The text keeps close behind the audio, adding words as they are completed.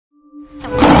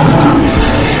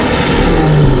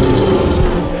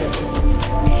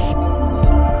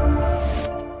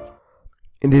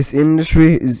in this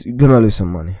industry is gonna lose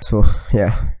some money. So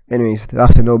yeah, anyways,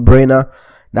 that's a no-brainer.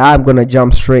 Now I'm gonna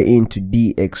jump straight into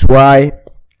DXY,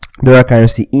 dollar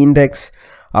currency index.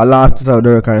 Our last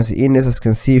dollar currency index, as you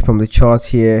can see from the chart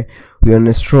here, we're on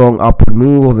a strong upward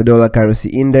move of the dollar currency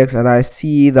index, and I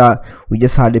see that we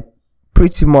just had a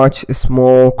pretty much a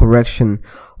small correction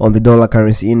on the dollar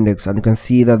currency index, and you can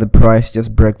see that the price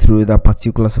just broke through that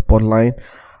particular support line,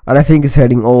 and I think it's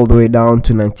heading all the way down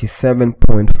to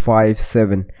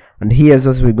 97.57, and here's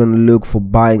what we're going to look for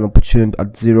buying opportunity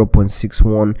at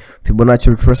 0.61 Fibonacci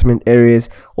retracement areas.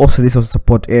 Also, this is a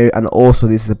support area, and also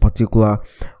this is a particular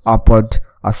upward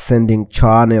ascending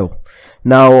channel.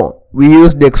 Now we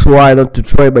use DXY not to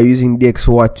trade, by using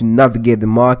DXY to navigate the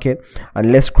market,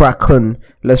 and let's crack on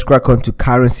to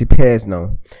currency pairs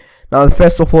now.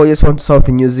 First of all, just want to start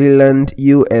with New Zealand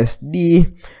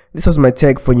USD. This was my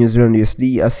take for New Zealand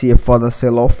USD. I see a further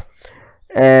sell-off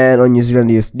and on New Zealand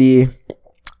USD,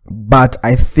 but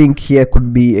I think here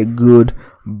could be a good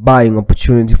buying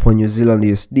opportunity for New Zealand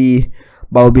USD,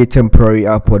 but will be a temporary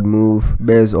upward move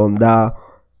based on that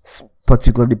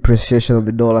particular depreciation of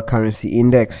the dollar currency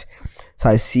index. So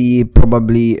I see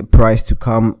probably a price to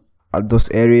come at those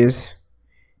areas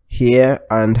here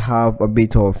and have a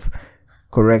bit of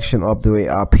correction up the way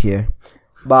up here,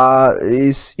 but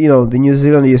it's, you know, the New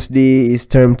Zealand USD is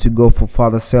termed to go for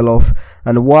further sell-off,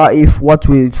 and what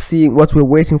we're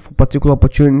waiting for particular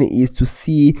opportunity is to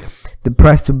see the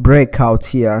price to break out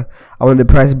here, and when the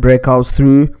price breakouts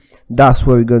through, that's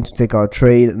where we're going to take our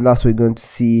trade, and that's where we're going to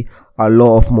see a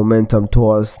lot of momentum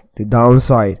towards the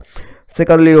downside.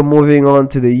 Secondly, we're moving on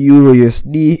to the Euro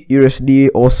USD.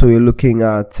 Also, we're looking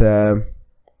at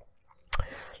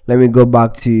let me go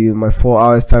back to my 4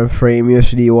 hours time frame.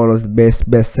 USD, one of the best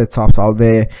setups out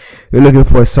there. We're looking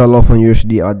for a sell-off on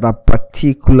USD at that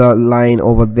particular line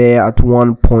over there at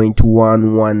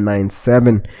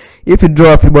 1.1197. If you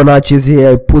draw Fibonacci's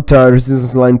here, put our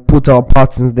resistance line, put our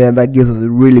patterns there, that gives us a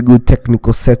really good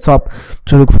technical setup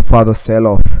to look for further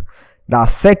sell-off.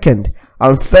 That's second.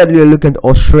 And thirdly, look at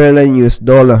Australian US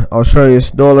dollar. Australian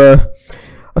US dollar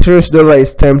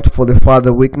is termed for the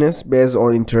further weakness based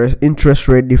on interest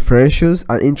rate differentials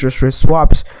and interest rate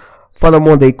swaps.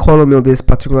 Furthermore, the economy of this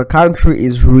particular country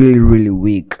is really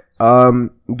weak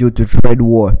due to trade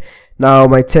war. Now,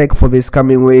 my take for this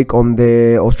coming week on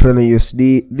the Australian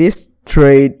USD, this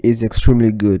trade is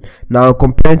extremely good. Now,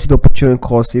 comparing to the opportunity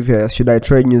cost, if should I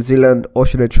trade New Zealand or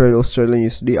should I trade Australian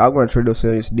USD, I'm going to trade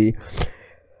Australian USD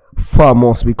far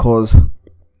most, because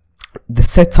the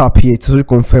setup here, to really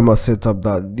confirm our setup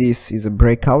that this is a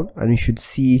breakout, and you should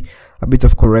see a bit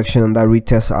of correction and that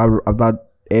retest of that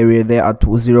area there at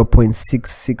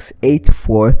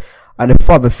 0.6684, and a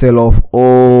further sell-off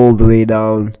all the way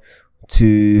down.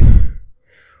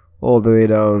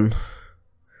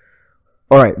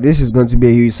 Alright, this is going to be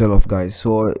a huge sell-off, guys,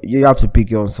 so you have to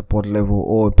pick your own support level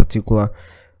or a particular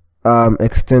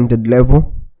extended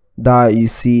level that you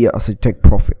see as a take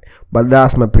profit, but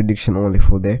that's my prediction only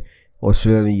for the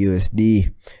Australian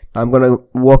USD. I'm gonna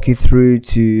walk you through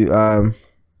to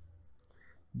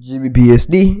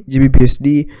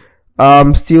GBPUSD.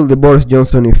 Still the Boris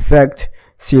Johnson effect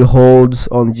still holds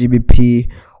on GBP.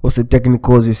 Also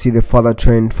technicals, you see the further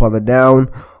trend further down.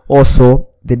 Also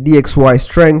the DXY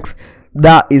strength,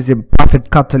 that is a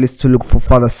perfect catalyst to look for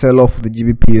further sell-off for the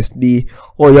GBPUSD.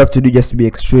 All you have to do just to be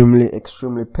extremely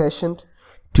patient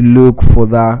to look for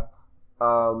that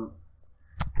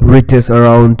retest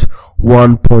around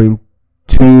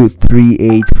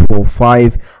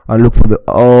 1.23845 and look for the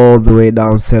all the way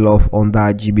down sell-off on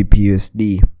that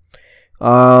GBPUSD.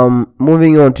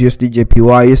 Moving on to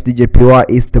USDJPY. USDJPY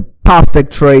is the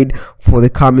perfect trade for the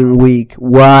coming week.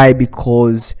 Why?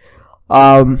 Because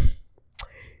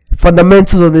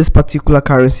fundamentals of this particular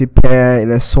currency pair,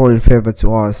 they're so in favor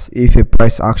to us if a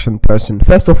price action person.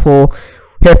 First of all,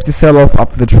 hefty sell-off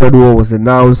after the trade war was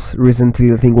announced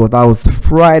recently. I think that was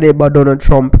Friday by Donald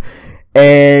Trump.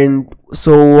 And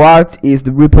so what is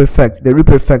the ripple effect? The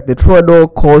ripple effect, the trade war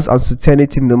caused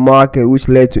uncertainty in the market, which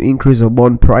led to increase of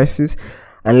bond prices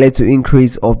and led to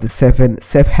increase of the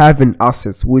safe haven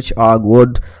assets, which are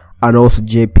gold and also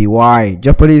JPY.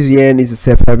 Japanese yen is a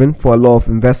safe haven for a lot of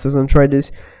investors and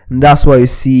traders, and that's why you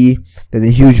see there's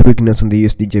a huge weakness on the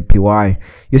USDJPY.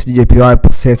 USDJPY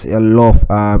possesses a lot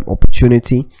of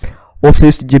opportunity. Also,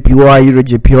 USDJPY,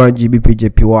 EuroJPY, and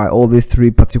GBPJPY, all these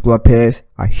three particular pairs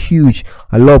are huge.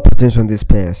 A lot of potential in these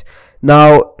pairs.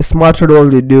 Now, a smart trade, all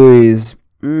they do is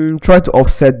try to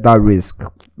offset that risk.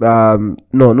 No,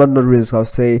 not risk. I'll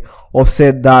say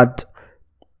offset that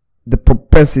the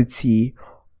propensity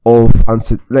of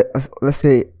let's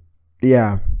say,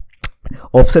 yeah,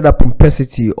 offset that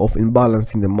propensity of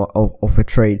imbalance in the of a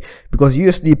trade, because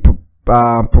USD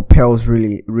propels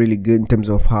really good in terms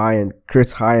of high and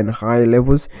creates high and high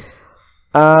levels.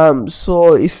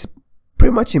 So it's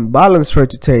pretty much imbalanced trade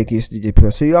to take is the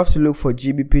JPY. So you have to look for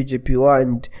GBP JPY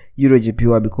and Euro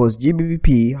JPY, because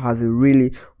GBP has a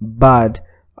really bad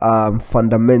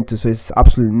fundamental, so it's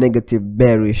absolutely negative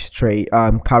bearish trade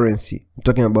currency. I'm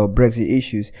talking about Brexit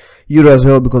issues. Euro as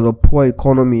well, because of poor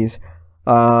economies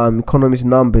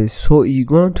numbers. So you're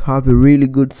going to have a really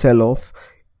good sell-off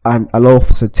and a lot of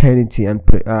certainty and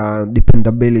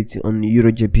dependability on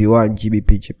Euro JPY and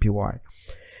GBP JPY.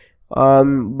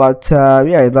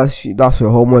 Yeah, that's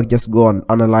your homework. Just go and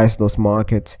analyze those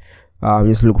markets.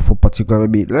 Just look for particular,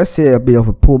 maybe let's say a bit of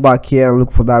a pullback here, and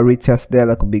look for that retest there.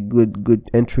 That could be good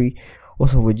entry.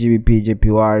 Also for GBP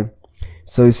JPY.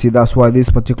 So you see, that's why these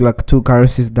particular two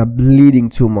currencies, they're bleeding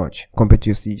too much compared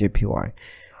to USD JPY.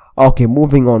 Okay,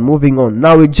 moving on.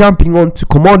 Now we're jumping on to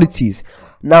commodities.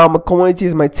 Now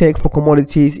my take for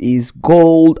commodities is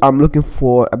gold. I'm looking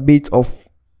for a bit of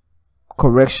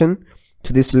correction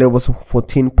to this levels of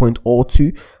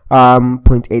 14.02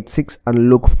 0.86, and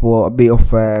look for a bit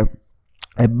of a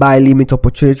buy limit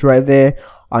opportunity right there,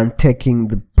 and taking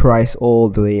the price all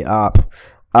the way up.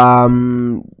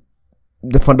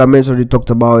 The fundamentals we talked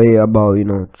about here, about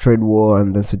trade war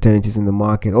and the uncertainties in the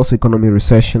market, also economic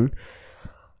recession,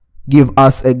 give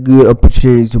us a good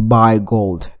opportunity to buy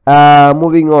gold.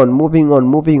 Moving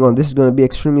on. This is going to be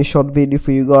extremely short video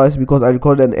for you guys, because I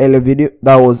recorded an earlier video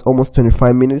that was almost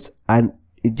 25 minutes and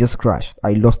it just crashed.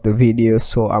 I lost the video,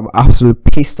 so I'm absolutely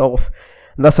pissed off.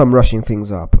 And that's why I'm rushing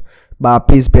things up. But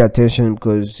please pay attention,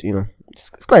 because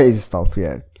it's quite easy stuff.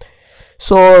 Yeah.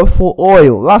 So for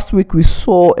oil, last week we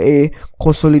saw a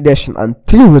consolidation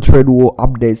until the trade war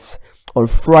updates on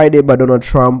Friday by Donald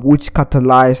Trump, which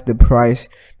catalyzed the price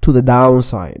to the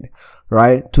downside.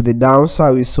 Right, to the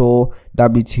downside, we saw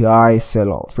WTI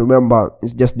sell off. Remember,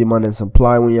 it's just demand and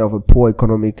supply. When you have a poor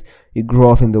economic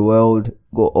growth in the world,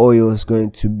 oil is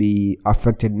going to be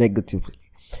affected negatively.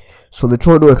 So the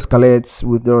trade war escalates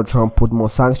with Donald Trump put more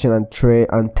sanction and trade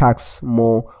and tax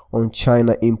more on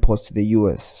China imports to the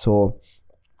US. So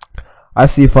I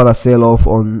see further sell off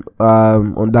on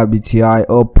WTI,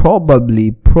 or probably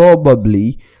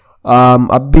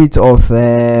a bit of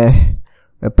a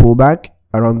pullback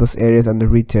around those areas and the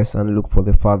retest, and look for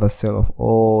the further sell off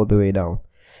all the way down.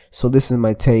 So this is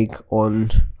my take on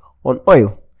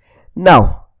oil.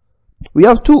 Now we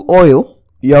have two oil.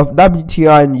 You have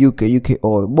WTI and UK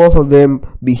oil. Both of them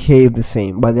behave the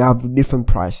same, but they have different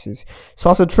prices.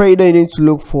 So as a trader, you need to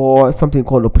look for something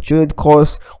called opportunity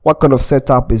cost. What kind of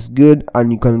setup is good,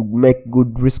 and you can make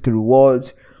good risk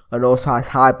rewards, and also has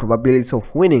high probability of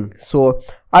winning. So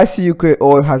I see UK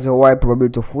oil has a high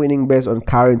probability of winning based on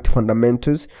current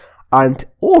fundamentals, and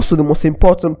also the most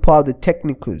important part, the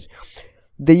technicals.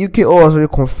 The UK oil has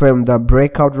already confirmed that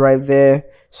breakout right there.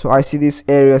 So I see this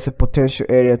area as a potential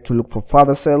area to look for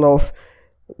further sell-off.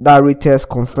 That retest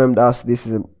confirmed us this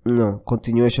is a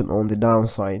continuation on the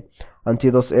downside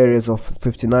until those areas of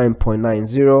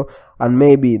 59.90, and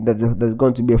maybe there's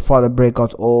going to be a further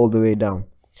breakout all the way down.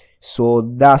 So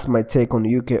that's my take on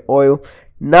the UK oil.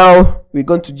 Now we're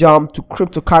going to jump to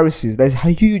cryptocurrencies. There's a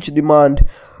huge demand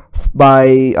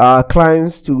by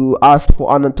clients to us to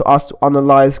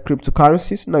analyze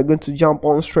cryptocurrencies. Now I'm going to jump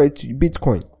on straight to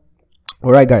Bitcoin.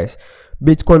 Alright guys,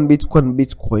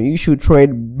 Bitcoin. You should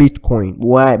trade Bitcoin.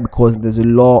 Why? Because there's a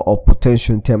lot of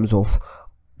potential in terms of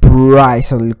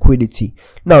price and liquidity.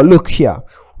 Now look here.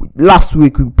 Last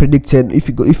week we predicted, if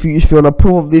you want to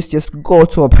prove this, just go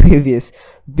to a previous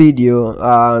video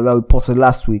that we posted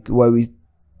last week, where we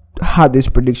had this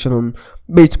prediction on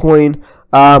Bitcoin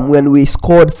when we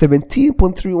scored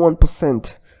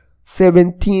 17.31%.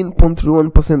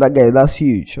 17.31%. Again, that's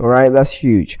huge. All right, that's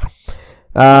huge.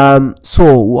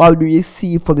 So what do you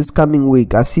see for this coming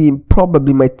week? I see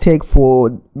probably my take for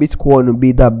Bitcoin will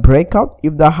be that breakout.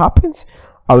 If that happens,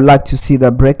 I would like to see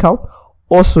that breakout.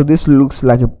 Also, this looks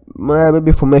like a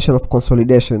maybe formation of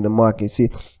consolidation in the market. See,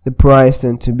 the price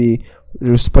tend to be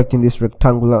respecting this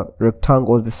rectangle,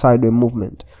 the sideways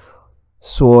movement.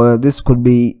 So this could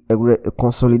be a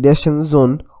consolidation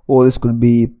zone, or this could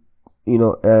be, we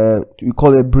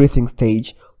call it a breathing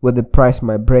stage, where the price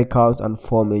might break out and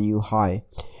form a new high.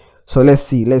 So let's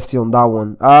see on that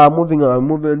one. Moving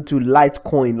on to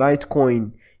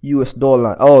Litecoin US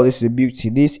dollar. Oh, this is a beauty.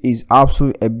 This is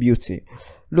absolutely a beauty.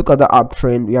 Look at the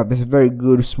uptrend. We have this very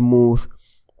good smooth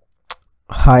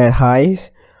higher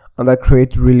highs, and that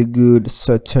create really good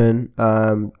certainty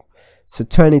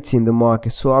in the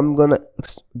market. So I'm gonna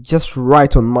just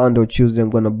right on Monday or Tuesday, I'm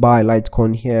gonna buy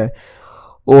Litecoin here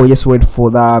or just wait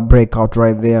for that breakout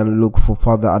right there and look for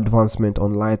further advancement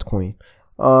on Litecoin.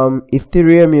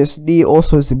 Ethereum USD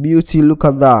also is a beauty. Look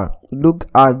at that, look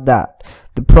at that.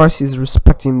 The price is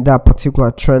respecting that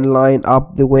particular trend line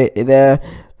up the way there.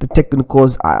 The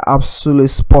technicals are absolutely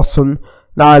spot on.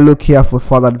 Now I look here for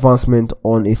further advancement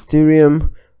on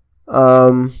Ethereum.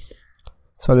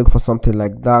 So I look for something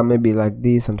like that, maybe like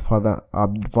this, and further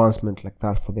advancement like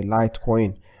that for the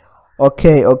Litecoin.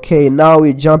 Okay, now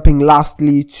we're jumping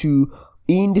lastly to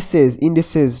indices.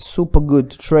 Super good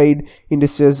to trade.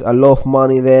 Indices, a lot of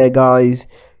money there, guys.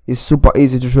 It's super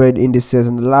easy to trade indices.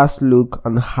 And the last look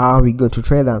on how we go to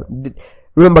trade them.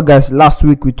 Remember, guys, last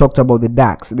week we talked about the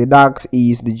DAX. The DAX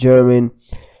is the German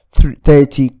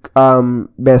 30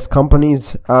 best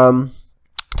companies.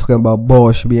 Talking about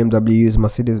Bosch, BMWs,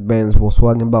 Mercedes-Benz,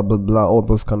 Volkswagen, blah blah blah, all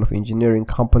those kind of engineering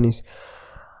companies.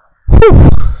 Whew.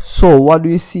 So what do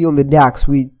we see on the DAX?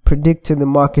 We predicted the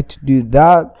market to do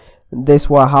that, and that's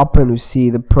what happened. We see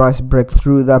the price break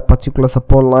through that particular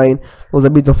support line. There was a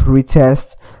bit of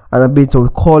retest and a bit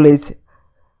of, call it,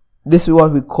 this is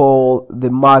what we call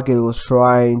the market was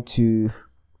trying to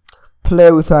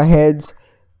play with our heads,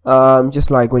 just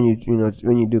like when you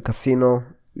do casino.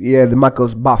 Yeah, the market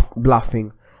was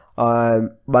bluffing,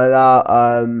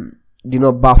 but did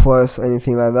not buffer us or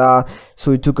anything like that.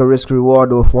 So we took a risk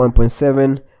reward of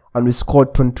 1.7 and we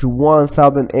scored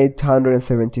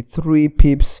 21,873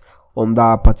 pips on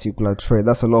that particular trade.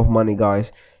 That's a lot of money,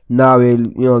 guys. Now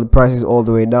the price is all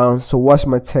the way down. So watch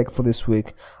my tech for this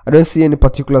week. I don't see any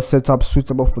particular setup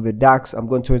suitable for the DAX. I'm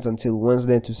going to wait until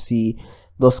Wednesday to see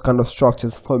those kind of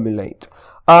structures formulate.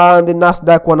 And the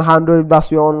Nasdaq 100,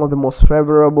 that's one of the most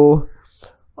favorable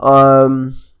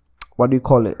what do you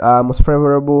call it, most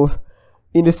favorable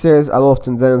indices. A lot of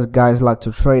Tanzanians guys like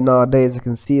to trade nowadays. You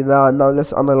can see that. Now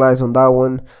let's analyze on that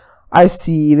one. I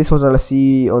see this was what I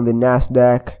see on the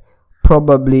Nasdaq.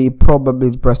 Probably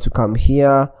the price to come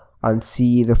here and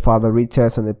see the further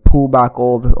retest and the pullback,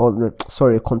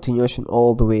 continuation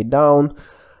all the way down.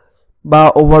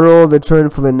 But overall the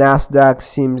trend for the Nasdaq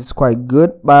seems quite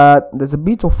good, but there's a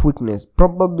bit of weakness.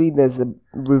 Probably there's a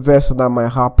reversal that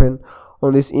might happen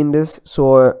on this index.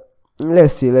 So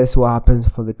let's see what happens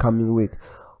for the coming week.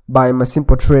 By my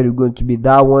simple trade, we're going to be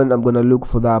that one. I'm gonna look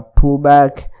for that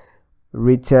pullback,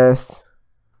 retest,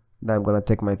 then I'm gonna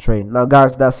take my trade. Now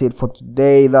guys, that's it for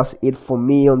today. That's it for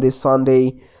me on this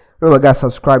Sunday. Remember guys,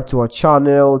 subscribe to our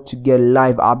channel to get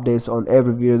live updates on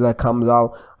every video that comes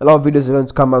out. A lot of videos are going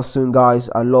to come out soon, guys.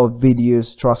 A lot of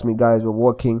videos, trust me guys, we're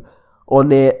working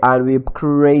on it and we're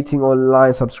creating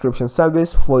online subscription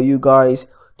service for you guys.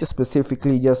 Just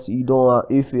specifically,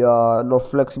 if you are not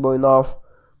flexible enough,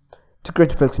 to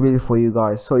create flexibility for you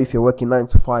guys. So if you're working 9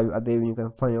 to 5 a day, when you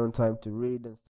can find your own time to read and stuff.